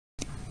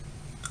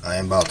I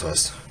am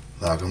Baltos.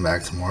 Welcome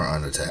back to more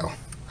Undertale.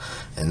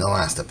 In the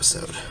last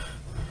episode,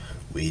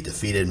 we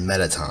defeated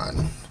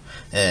Metaton,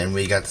 and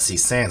we got to see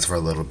Sans for a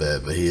little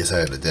bit, but he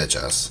decided to ditch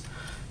us.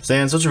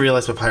 Sans, don't you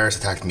realize Papyrus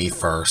attacked me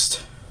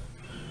first?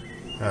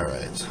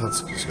 Alright, so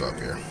let's just go up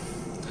here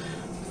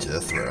to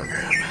the throne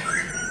room.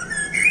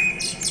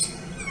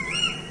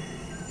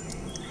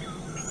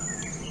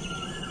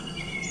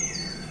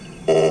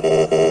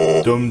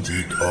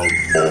 Dum-dee-dum.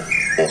 Oh,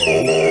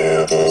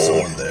 there's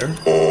someone there.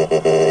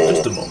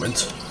 Just a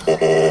moment.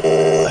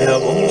 I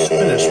have almost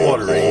finished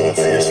watering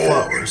these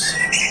flowers.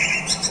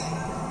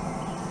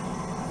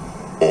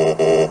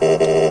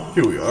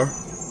 Here we are.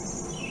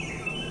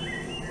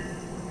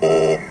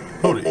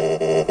 Howdy.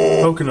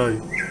 How can I...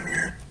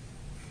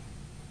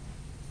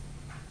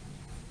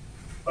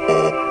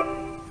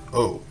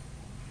 Oh.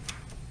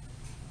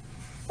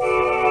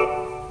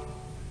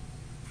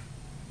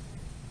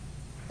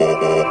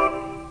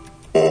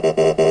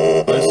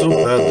 I so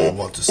badly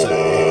want to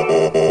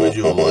say, would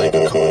you like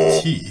a cup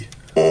of tea?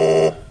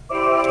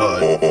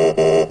 But,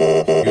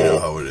 you know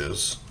how it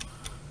is.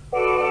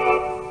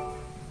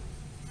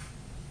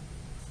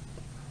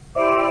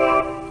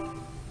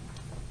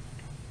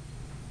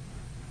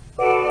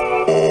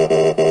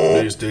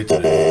 Nice day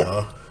today,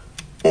 huh?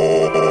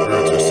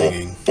 Birds are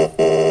singing,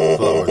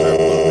 flowers are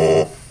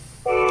blooming.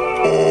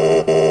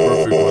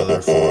 Perfect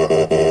weather for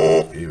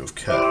a game of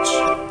catch.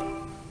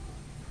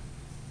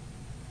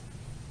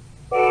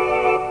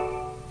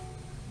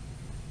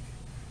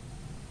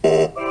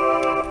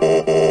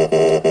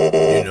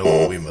 You know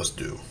what we must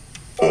do.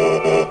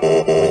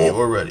 When you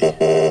are ready,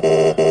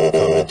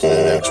 come into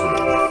the next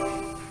room.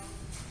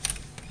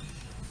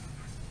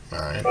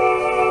 Alright.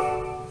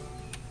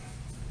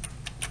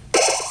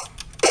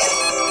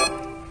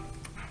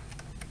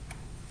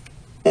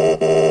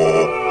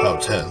 How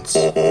tense.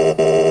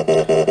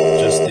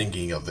 Just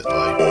thinking of it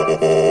like a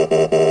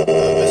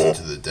visit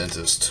to the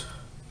dentist.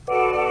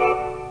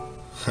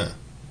 Huh.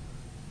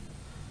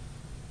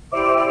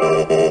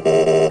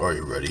 Are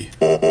you ready?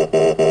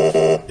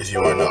 If you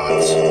are not,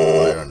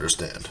 I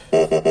understand. I'm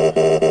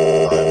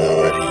not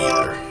ready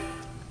either.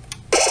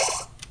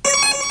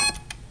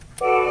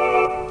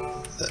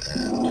 The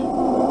end.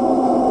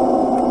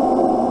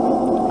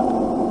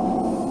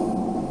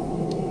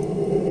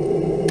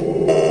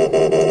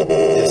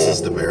 This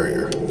is the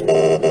barrier.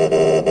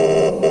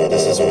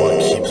 This is what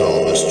keeps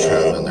all of us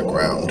trapped on the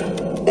ground.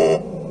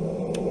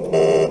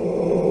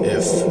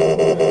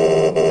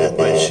 If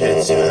by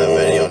chance you have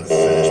any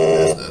unfinished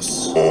business,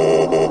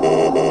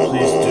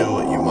 please do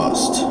what you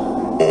must.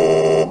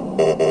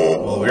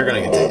 Well, we're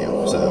gonna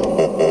continue, so...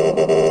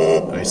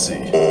 I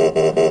see.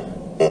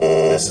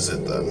 This is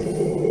it then.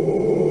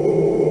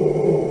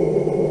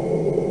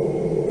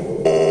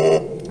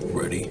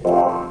 Ready?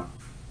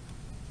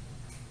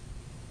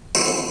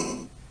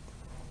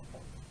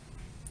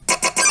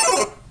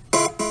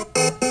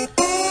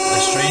 A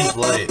strange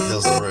light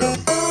fills the room.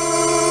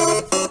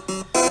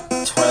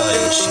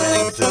 Twilight is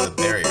shining through the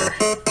barrier.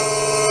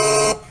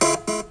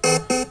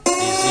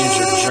 It seems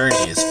your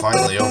journey is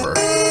finally over.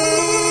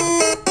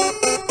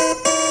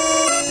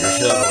 You're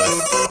filled with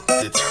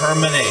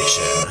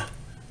determination.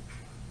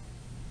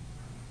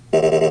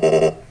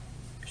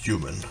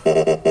 Human.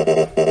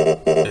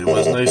 It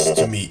was nice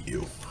to meet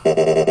you.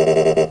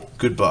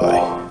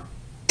 Goodbye.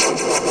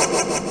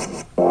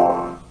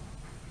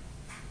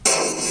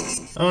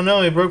 Oh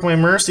no, he broke my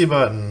mercy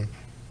button.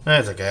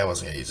 That's okay, I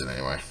wasn't gonna use it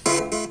anyway.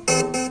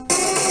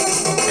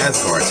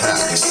 Asgore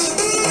attacks.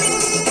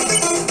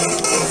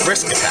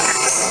 Frisk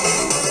attacks.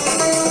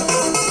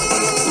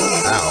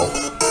 Ow.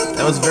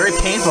 That was very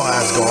painful,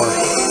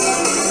 Asgore.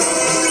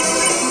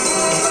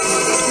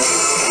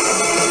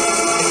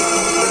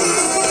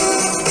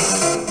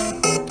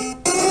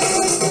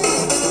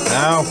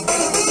 Ow.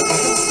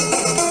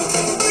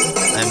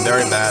 I'm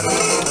very bad.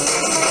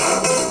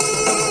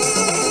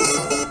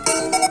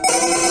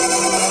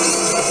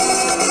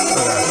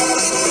 Okay.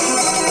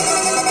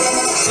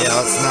 Yeah,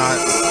 let's not...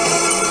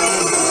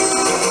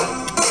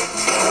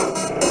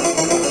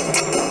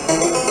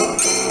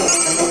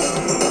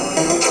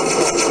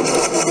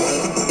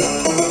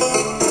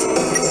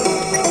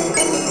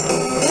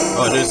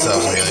 Oh, dude, so I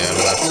was really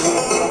left.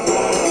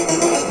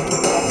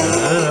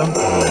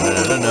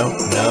 No.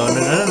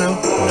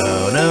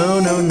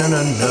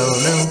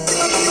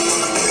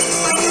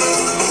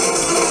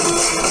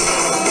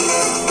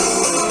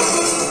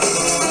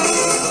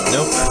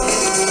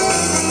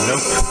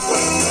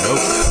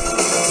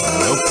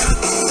 Nope.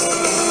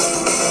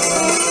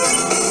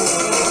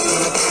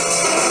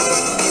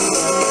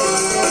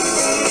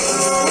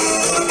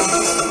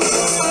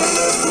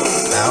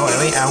 Ow,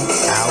 owie, ow.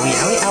 Owie,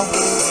 owie, ow.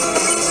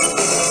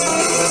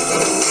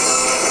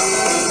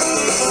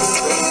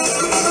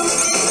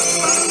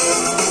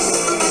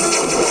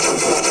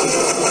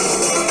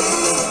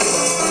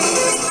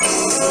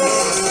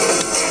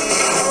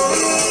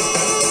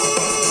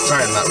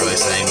 Sorry, I'm not really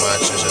saying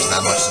much. There's just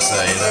not much to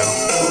say, you know?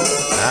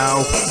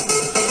 Ow.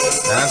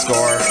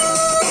 Asgore.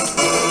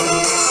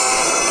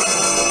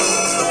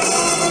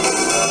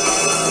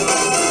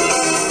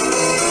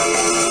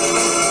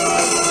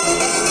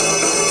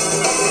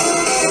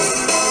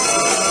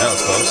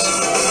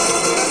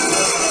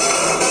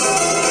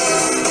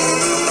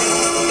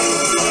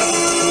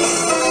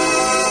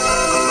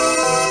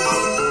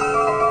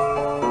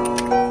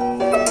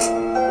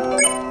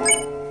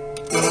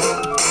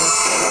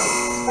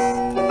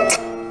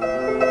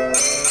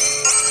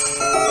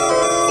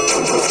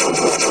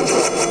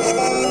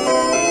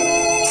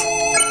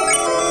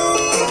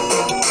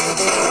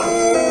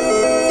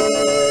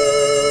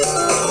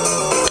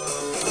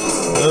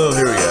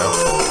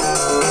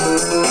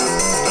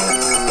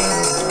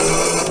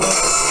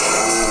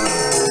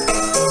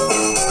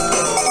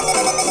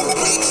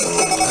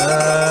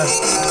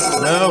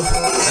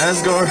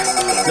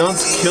 Don't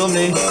kill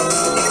me.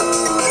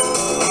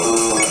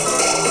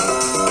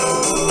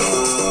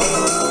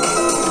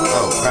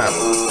 Oh crap.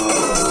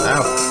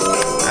 Ow.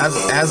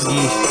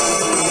 Asgi.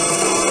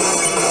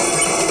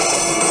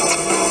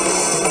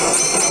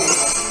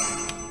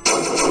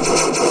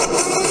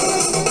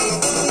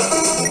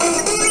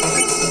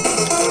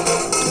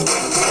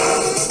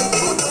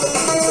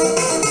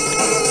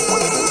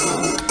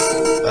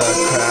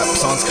 Crap.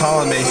 Someone's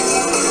calling me.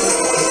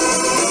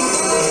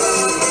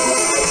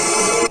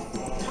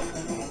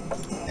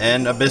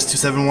 And Abyss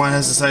 271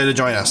 has decided to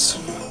join us.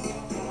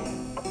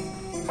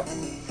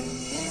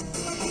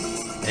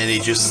 And he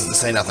chooses to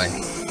say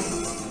nothing.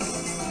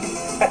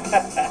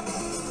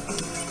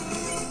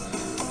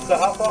 So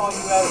how far are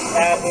you guys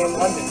at in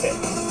Undertale?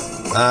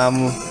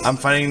 I'm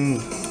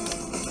fighting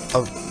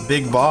a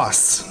big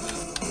boss.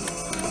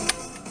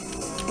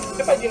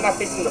 If I you're not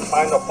facing the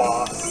final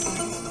boss.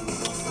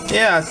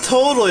 Yeah,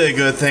 totally a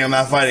good thing I'm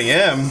not fighting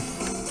him.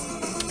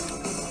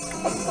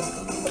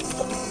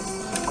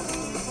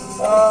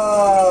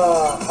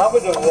 I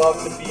would have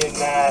loved to be in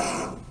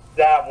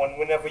that one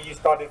whenever you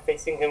started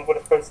facing him for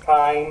the first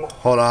time.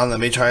 Hold on, let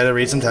me try to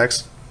read some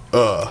text.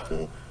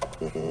 So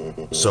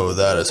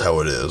that is how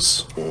it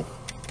is.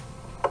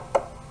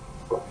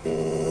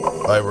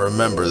 I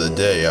remember the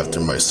day after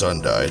my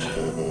son died.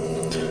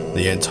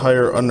 The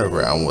entire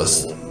underground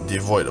was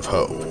devoid of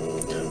hope.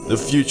 The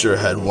future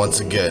had once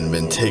again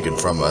been taken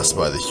from us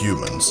by the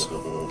humans.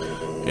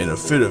 In a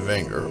fit of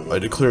anger, I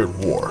declared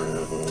war.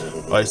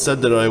 I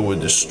said that I would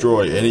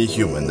destroy any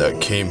human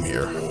that came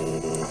here.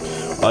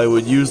 I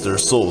would use their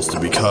souls to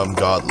become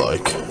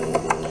godlike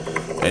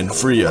and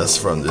free us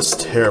from this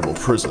terrible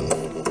prison.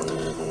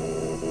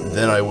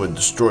 Then I would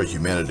destroy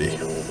humanity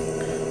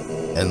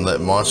and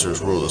let monsters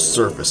rule the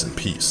surface in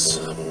peace.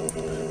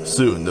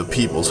 Soon the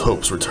people's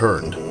hopes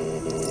returned.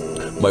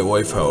 My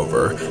wife,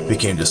 however,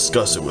 became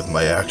disgusted with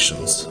my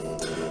actions.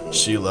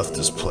 She left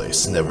this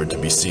place, never to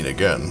be seen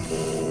again.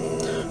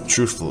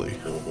 Truthfully,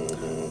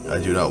 I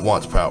do not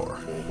want power.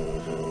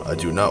 I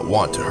do not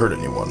want to hurt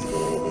anyone.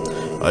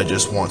 I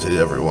just wanted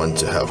everyone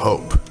to have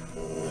hope.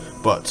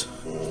 But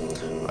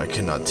I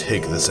cannot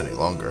take this any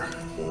longer.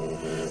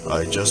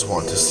 I just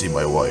want to see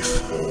my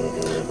wife.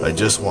 I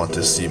just want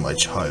to see my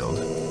child.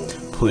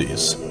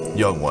 Please,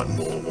 young one,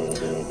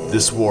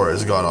 this war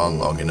has gone on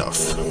long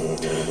enough.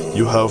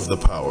 You have the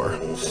power.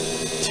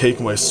 Take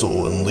my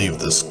soul and leave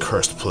this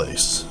cursed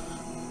place.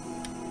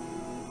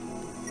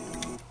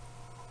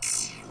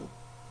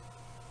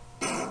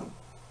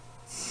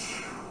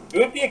 You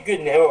would be a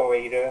good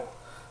narrator.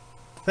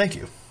 Thank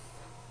you.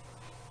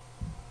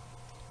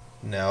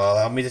 Now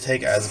allow me to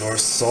take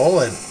Asgore's soul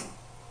and...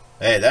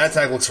 Hey, that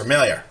attack looks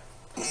familiar.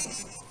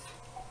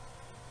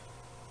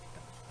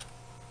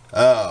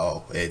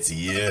 Oh, it's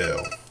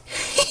you.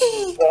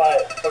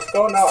 What? What's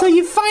going on? So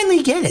you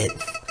finally get it.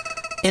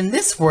 In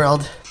this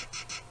world,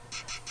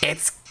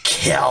 it's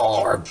kill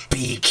or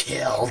be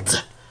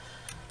killed.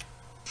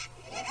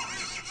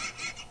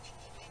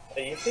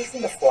 Are you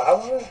facing the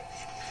flower?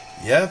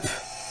 Yep.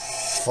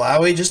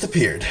 Flowey just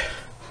appeared.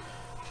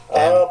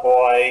 Oh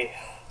boy.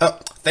 Oh,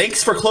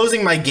 thanks for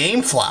closing my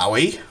game,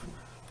 Flowey.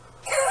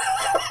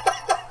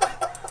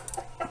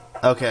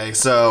 Okay,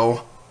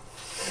 so...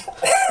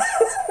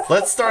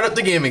 Let's start up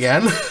the game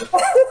again.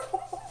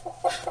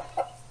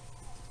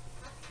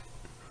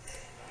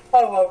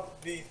 I love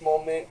these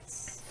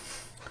moments.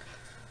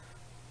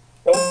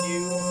 Don't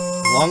you?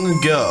 Long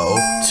ago,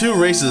 two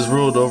races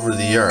ruled over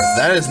the earth.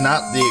 That is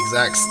not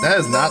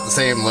the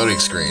same loading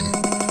screen.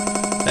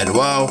 And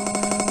whoa,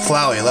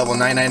 Flowey, level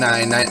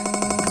 999,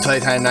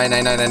 playtime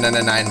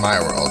 99999 my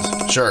world.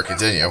 Sure,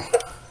 continue.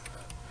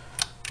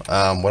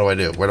 What do I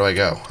do? Where do I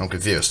go? I'm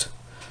confused.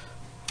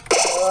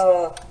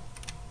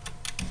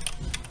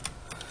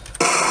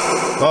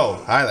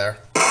 Oh, hi there.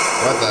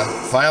 What the?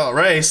 File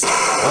erased?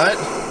 What?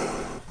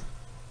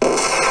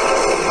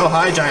 Oh,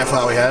 hi, giant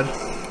Flowey head.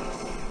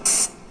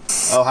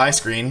 Oh, hi,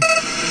 screen.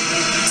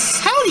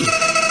 Howdy!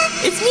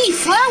 It's me,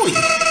 Flowey!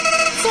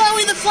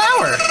 Flowey the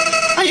Flower!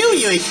 I owe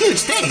you a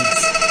huge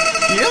thanks!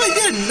 You really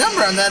did a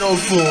number on that old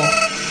fool.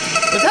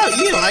 Without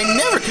you, I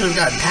never could have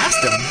gotten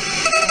past him.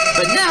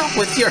 But now,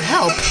 with your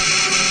help,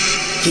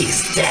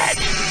 he's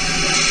dead.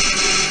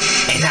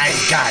 And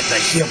I've got the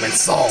human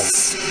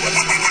souls.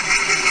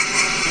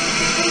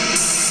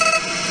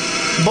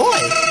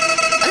 Boy,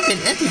 I've been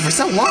empty for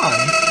so long.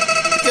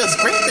 It feels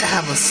great to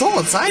have a soul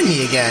inside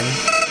me again.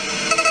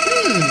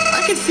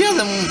 I can feel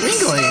them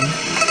wriggling.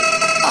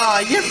 Aw,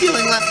 you're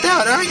feeling left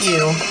out, aren't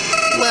you?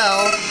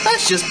 Well,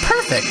 that's just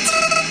perfect.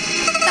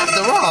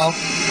 After all,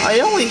 I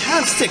only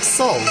have 6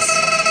 souls.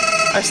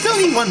 I still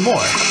need one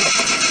more.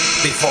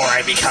 Before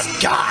I become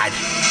God.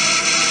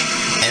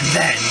 And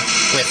then,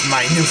 with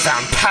my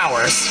newfound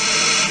powers,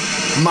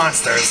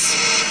 monsters,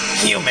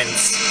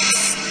 humans,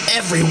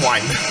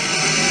 everyone,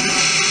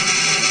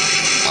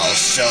 I'll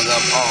show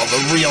them all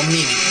the real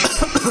meaning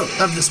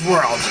of this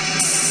world.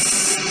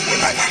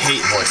 I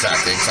hate voice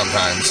acting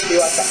sometimes.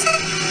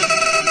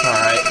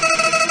 Alright.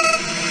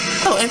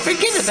 Oh, and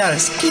forget about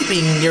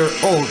escaping your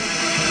old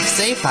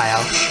save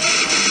file.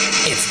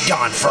 it's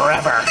gone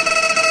forever.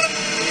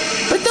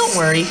 But don't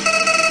worry.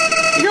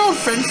 Your old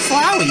friend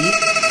Flowey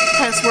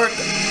has worked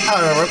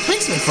out a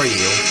replacement for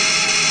you.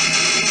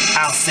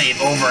 I'll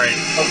save over it.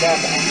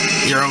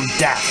 Your own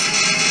death.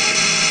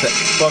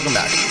 Welcome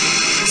back.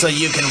 So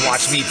you can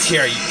watch me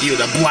tear you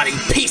to bloody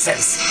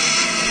pieces.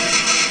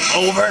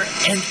 Over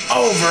and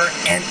over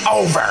and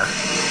over.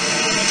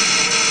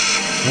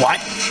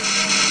 What?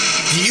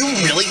 Do you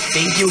really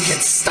think you can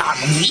stop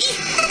me?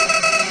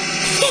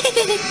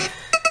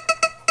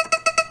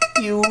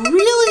 You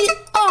really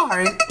are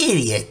an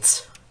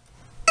idiot.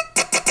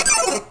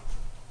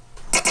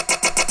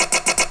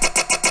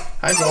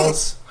 Hi,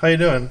 Dolls. How you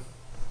doing?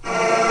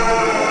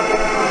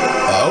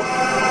 Oh?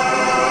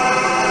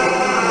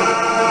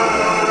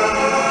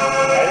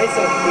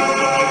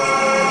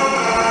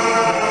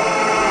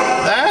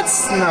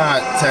 That's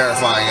not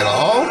terrifying at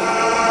all.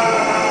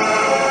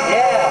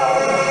 Yeah.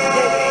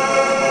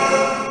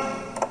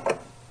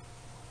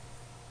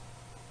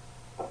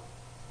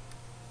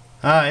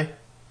 Hi.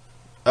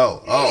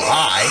 Oh,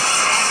 hi.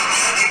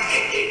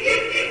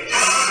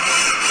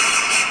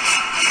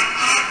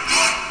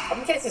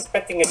 I'm just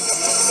expecting a.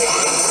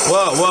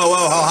 Whoa,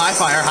 oh, high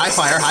fire.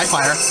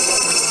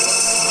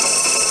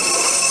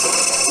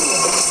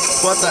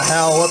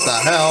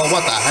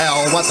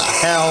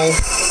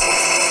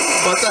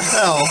 What the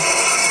hell?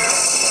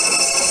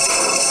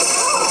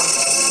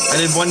 I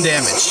did 1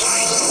 damage.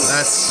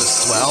 That's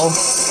just swell.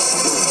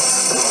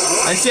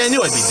 I knew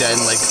I'd be dead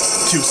in like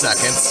 2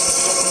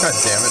 seconds. God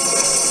damn it.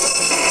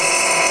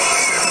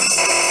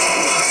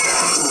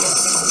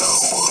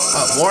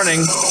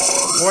 Warning.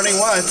 Warning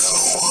what?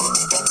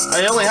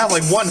 I only have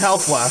like 1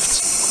 health left.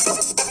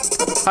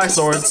 Hi,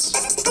 swords.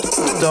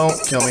 Don't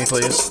kill me,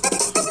 please.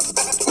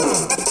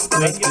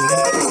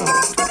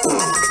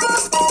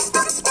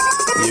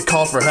 You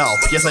called for help.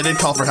 Yes, I did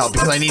call for help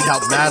because I need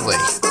help badly.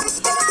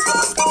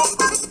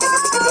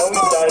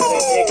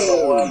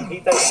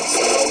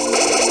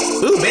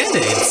 Ooh,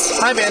 band-aids.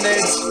 Hi,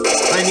 band-aids.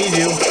 I need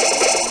you.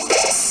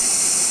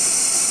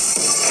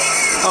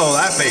 Oh,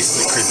 that face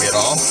isn't creepy at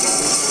all.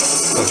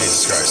 Oh,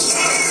 Jesus Christ.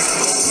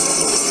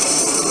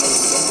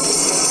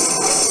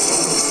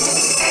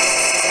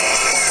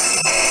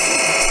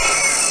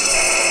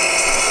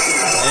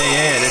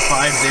 Hey, I did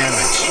 5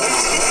 damage.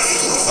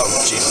 Oh,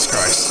 Jesus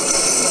Christ.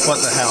 What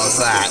the hell is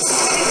that?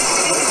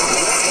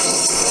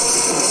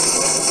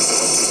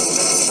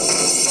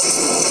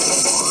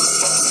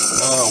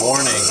 Oh,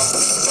 warning.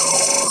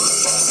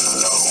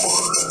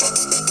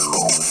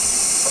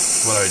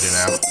 What do I do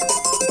now?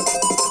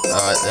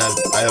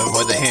 I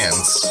avoid the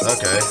hands.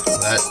 Okay,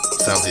 that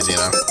sounds easy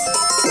enough.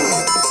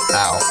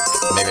 Ow.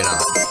 Maybe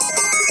not.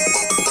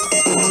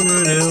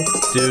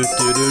 Do.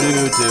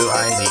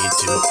 I need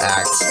to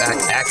act.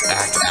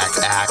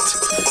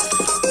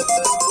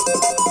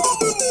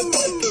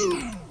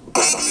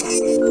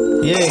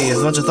 Yay, a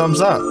bunch of thumbs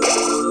up.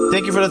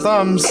 Thank you for the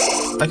thumbs.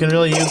 I can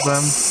really use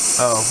them.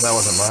 Oh, that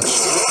wasn't much.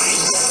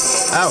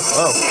 Ow,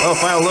 oh,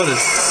 file loaded.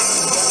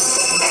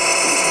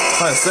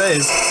 File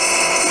saved.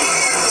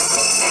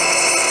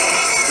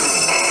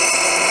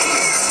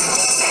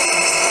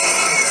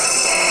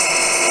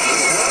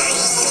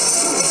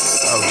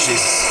 Oh,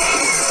 Jesus.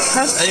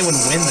 How does anyone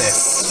win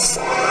this?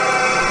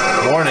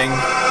 Warning.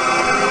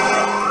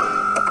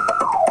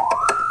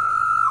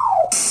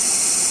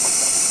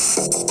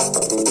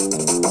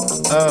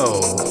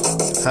 Oh,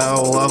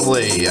 how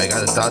lovely. I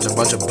gotta dodge a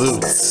bunch of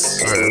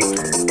boots. Or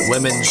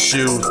women's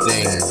shoe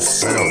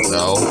things. I don't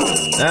know.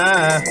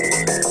 Ah!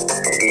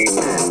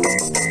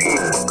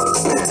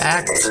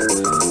 Act.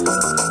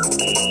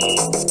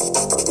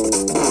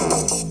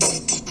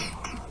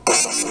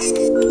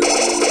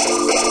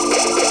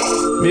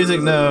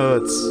 Music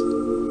notes.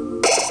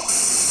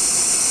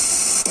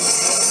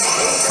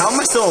 How am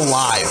I still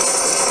alive?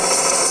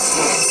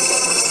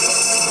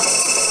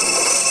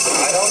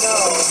 I don't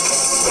know.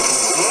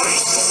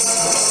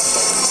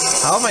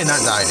 How have I not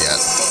died yet?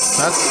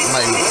 That's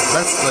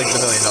like the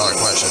 $1 million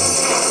question.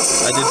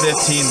 I did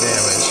 15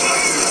 damage.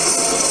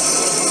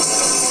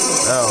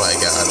 Oh my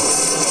god.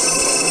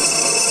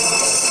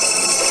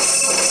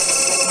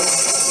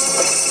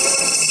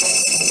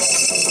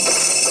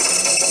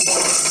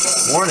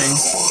 Warning.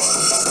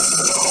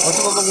 What's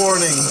with all the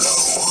warnings?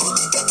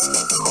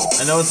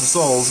 I know it's the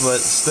souls, but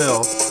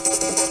still.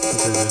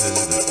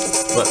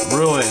 But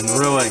ruin,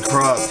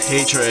 corrupt,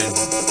 hatred,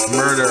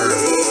 murder,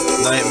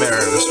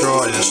 nightmare,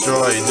 destroy,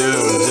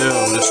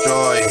 doom,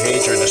 destroy,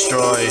 hatred,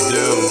 destroy,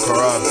 doom,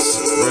 corrupt,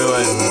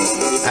 ruin,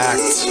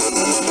 act.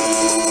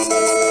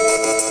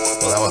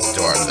 Well, that wasn't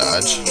too hard to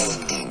dodge.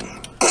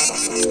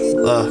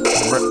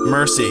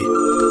 Mercy,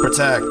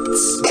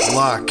 protects,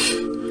 luck.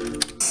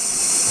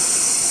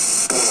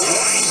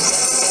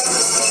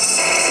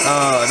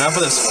 Enough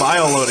of this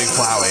file loading,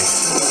 Flowey.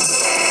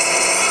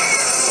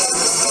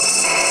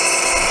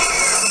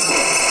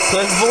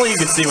 If only you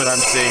could see what I'm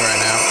seeing right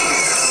now.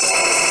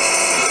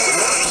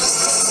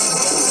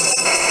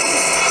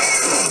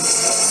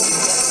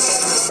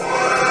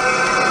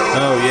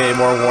 Oh, yay,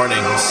 more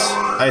warnings.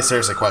 I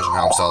seriously question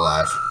how I'm still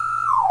alive.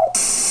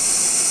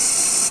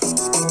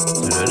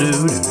 I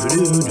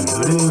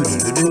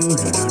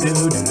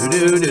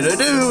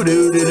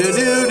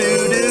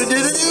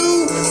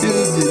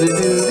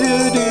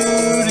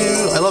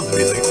love the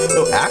music.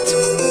 Oh, act?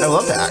 I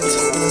love to act.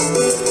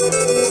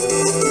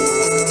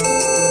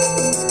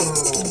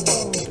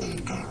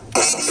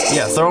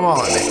 Yeah, throw them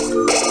all at me.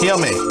 Heal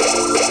me.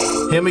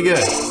 Heal me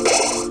good.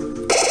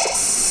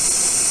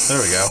 There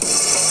we go.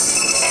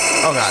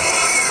 Oh, God.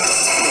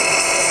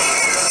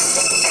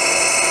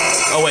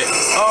 Oh, wait.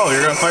 Oh,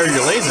 you're gonna fire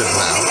your lasers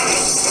now.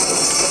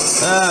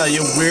 Ah,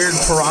 you weird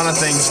piranha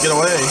things, get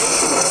away.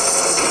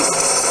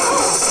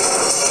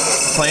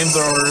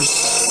 Flamethrowers.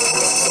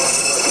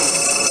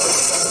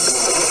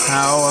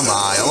 How am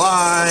I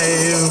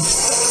alive?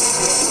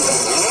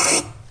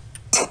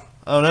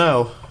 Oh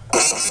no.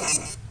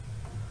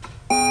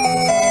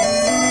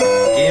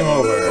 Game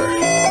over.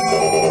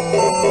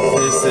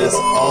 This is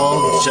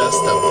all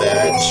just a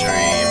bad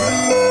dream.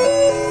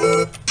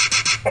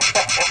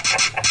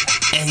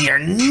 And you're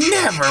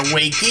never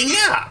waking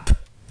up.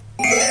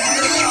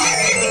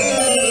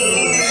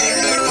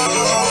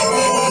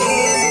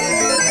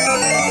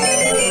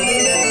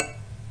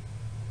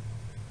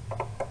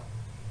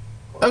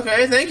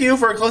 Okay, thank you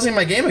for closing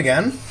my game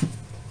again.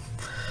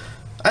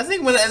 I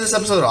think I'm going to end this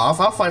episode off.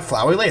 I'll fight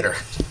Flowey later.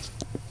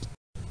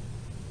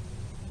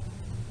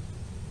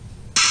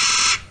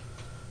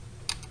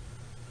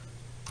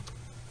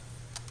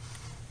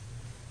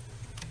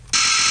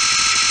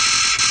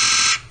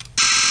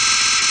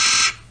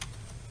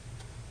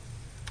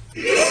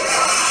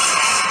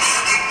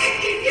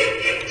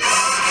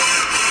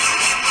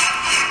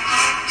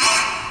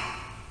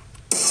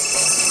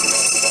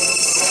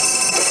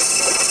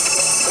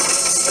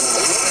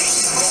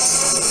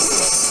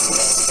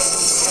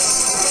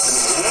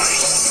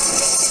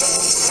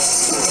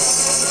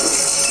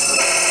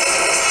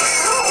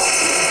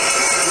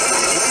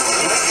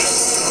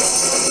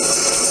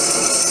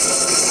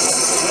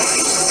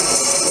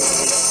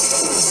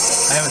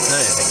 I haven't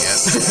said anything yet.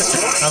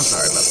 I'm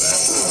sorry about that.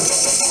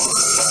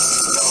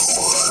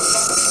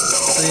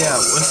 So yeah,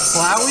 with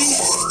Flowey,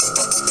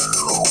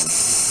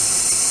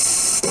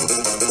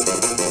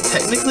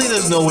 technically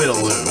there's no way to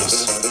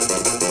lose.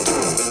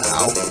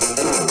 Ow.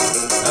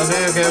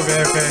 Okay.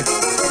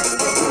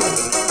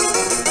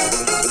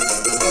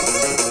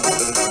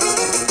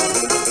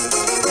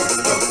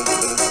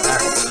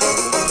 Act.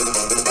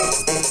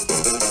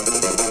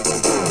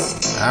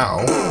 Ow.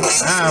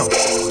 Ow.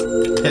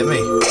 Hit me.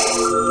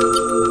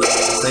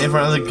 Stay in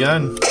front of the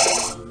gun.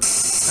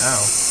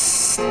 Ow.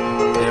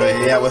 Anyway,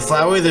 yeah, with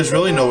Flowey, there's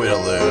really no way to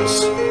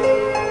lose.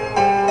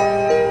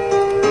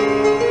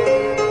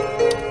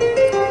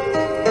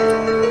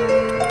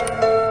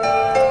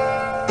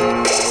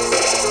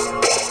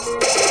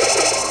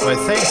 Why,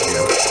 thank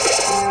you.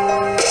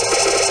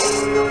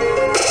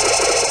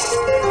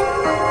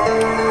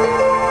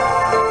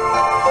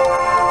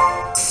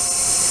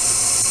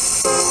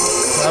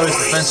 Flowey's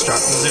defense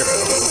dropped to 0.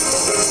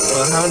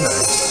 Well, how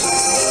nice.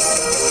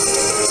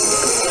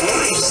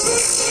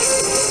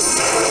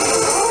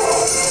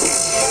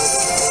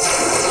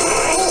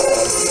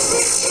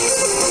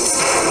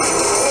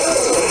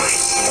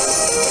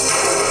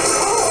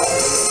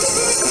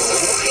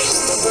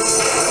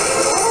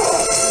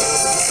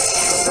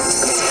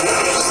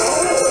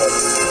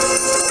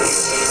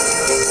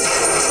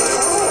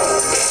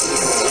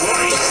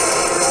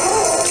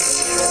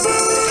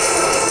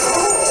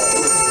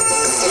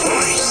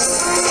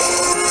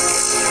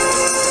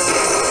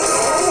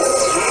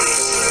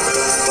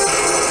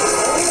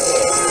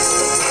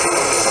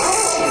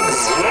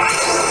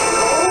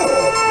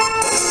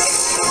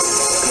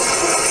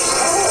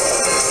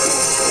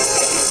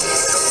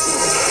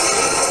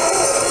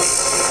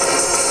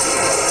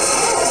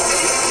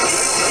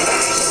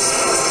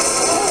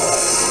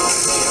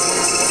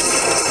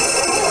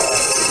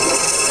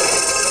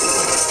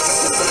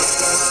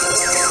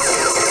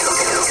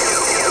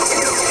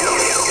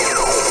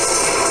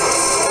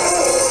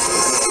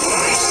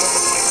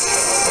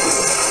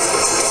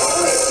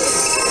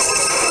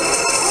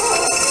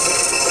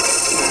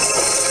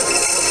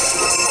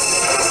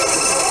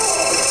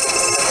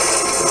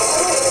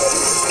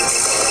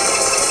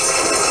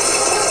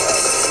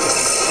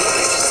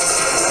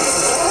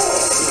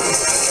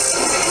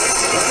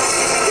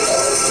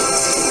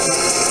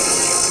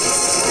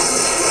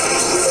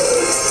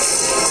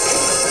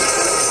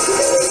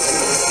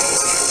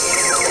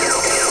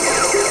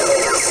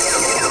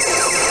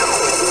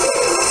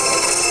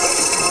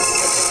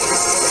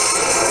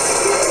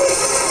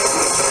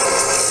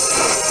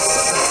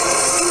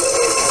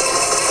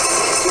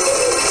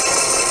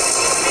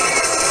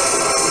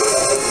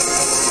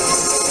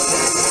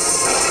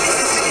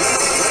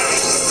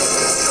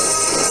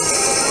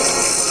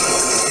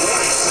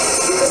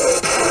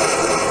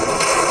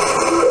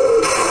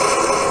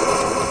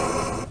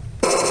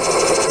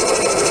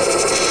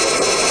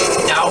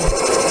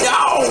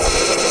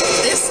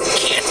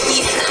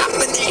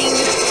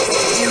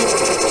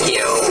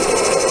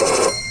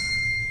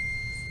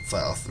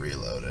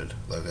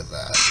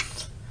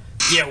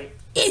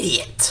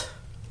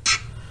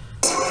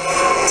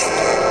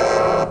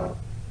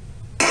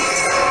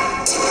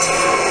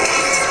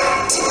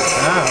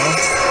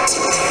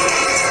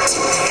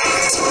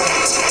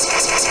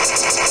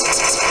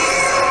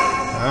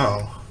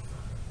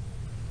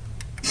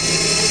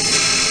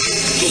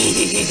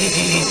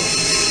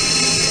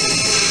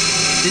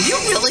 Did you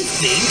really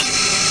think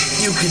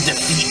you could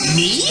defeat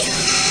me?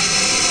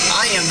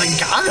 I am the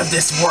god of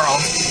this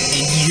world,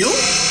 and you're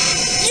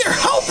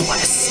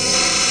hopeless!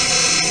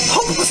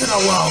 Hopeless and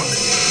alone!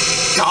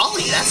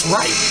 Golly, that's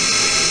right!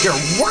 You're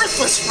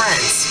worthless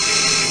friends!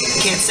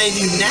 Can't save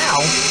you now!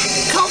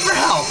 Call for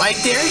help, I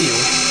dare you!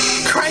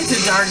 Cry to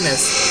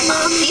darkness!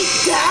 Mommy!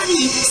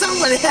 Daddy!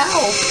 Someone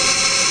help!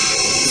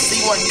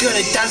 See what good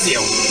it does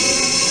you!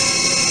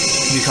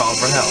 You call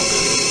for help.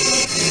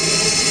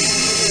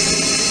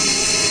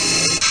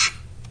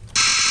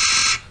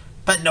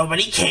 But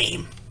nobody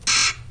came.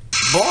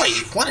 Boy,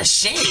 what a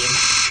shame.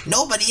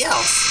 Nobody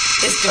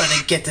else is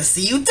gonna get to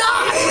see you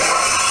die.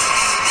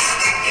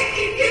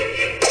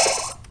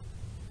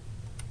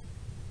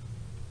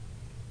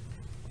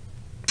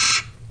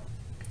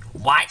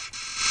 What?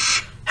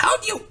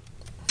 How'd you...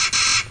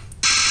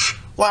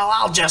 Well,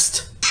 I'll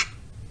just...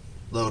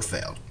 Load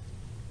failed.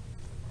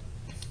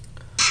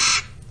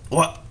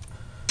 What?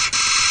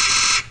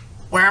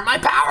 Where are my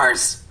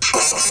powers?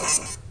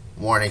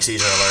 Warning,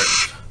 seizure alert.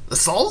 The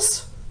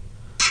souls?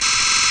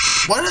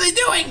 What are they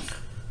doing?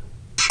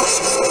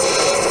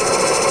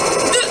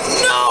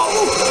 No!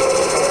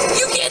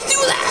 You can't do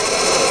that!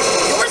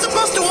 You were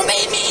supposed to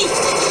obey me!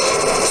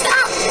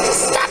 Stop!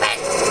 Stop it!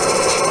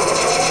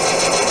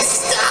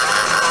 Stop!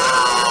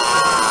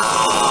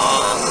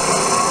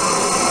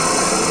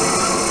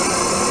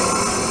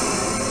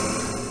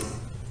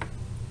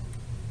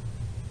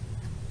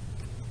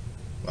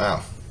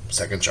 Wow.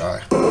 Second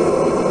try.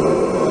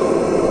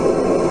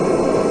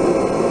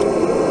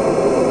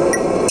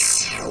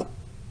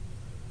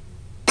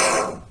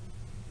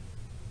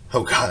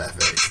 Oh god, that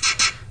face.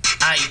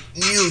 I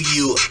knew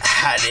you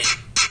had it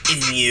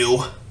in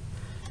you.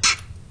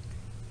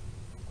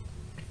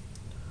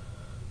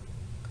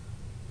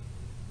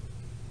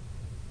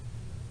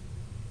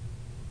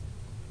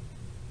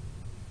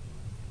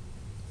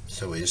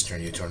 So we just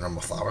turn you to a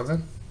normal flower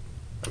then?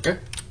 Okay.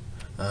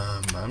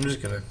 I'm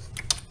just gonna...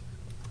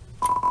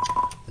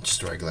 It's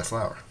just a regular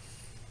flower.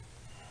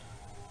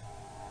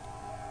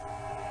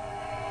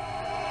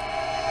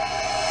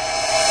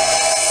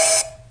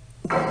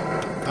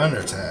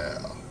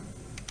 Undertale.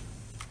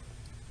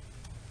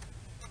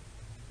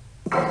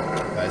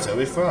 By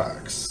Toby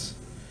Fox.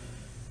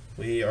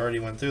 We already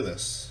went through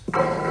this.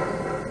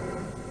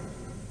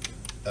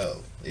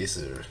 Oh, these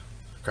are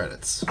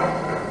credits.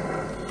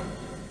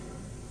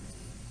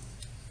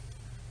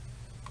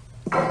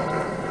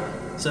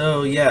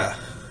 So, yeah.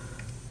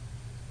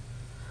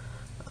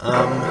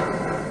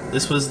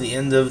 This was the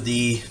end of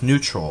the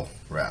neutral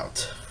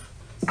route.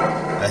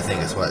 I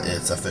think is what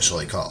it's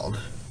officially called.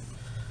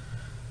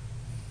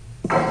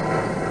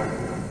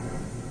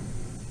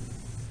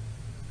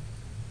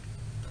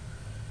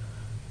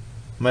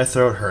 My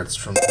throat hurts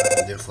from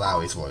trying to do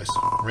Flowey's voice.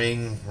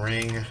 Ring,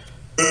 ring.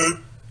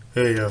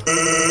 Hey,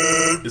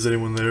 is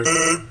anyone there?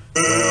 Well,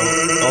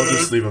 I'll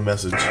just leave a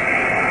message.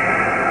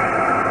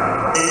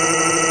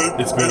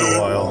 It's been a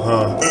while,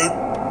 huh?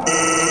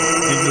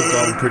 Things have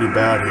gotten pretty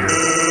bad here.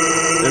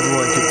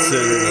 Everyone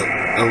considered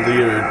a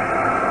leader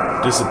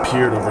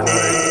disappeared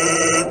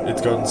overnight. It's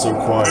gotten so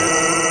quiet.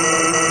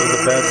 There's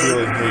a bad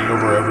feeling hanging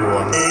over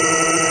everyone.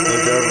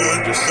 Like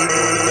everyone just going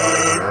to die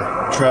here,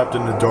 trapped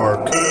in the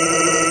dark.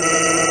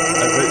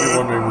 I bet you're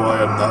wondering why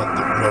I'm not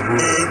the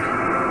ruler.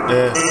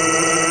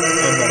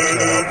 I'm not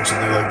cut out for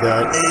something like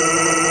that.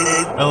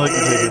 I like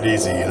to take it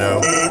easy, you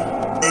know?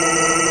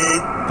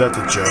 That's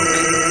a joke.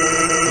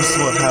 This is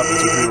what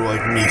happens when people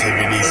like me take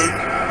it easy.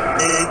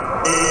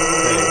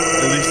 Hey,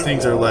 at least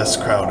things are less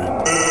crowded.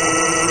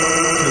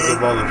 Because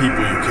of all the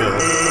people you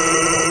killed.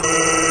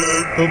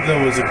 Hope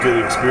that was a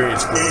good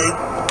experience for you.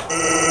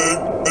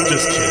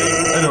 Just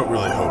kidding. I don't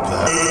really hope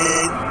that.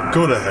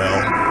 Go to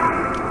hell.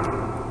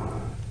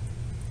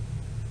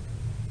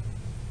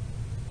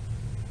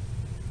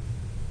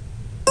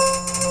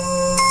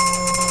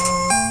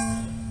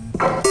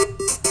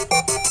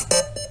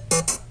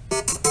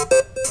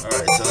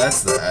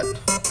 That's that.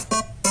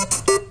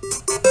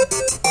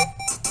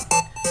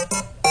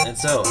 And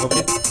so,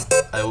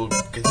 I will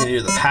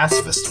continue the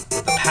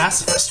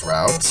pacifist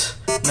route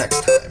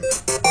next time.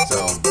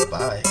 So,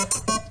 bye.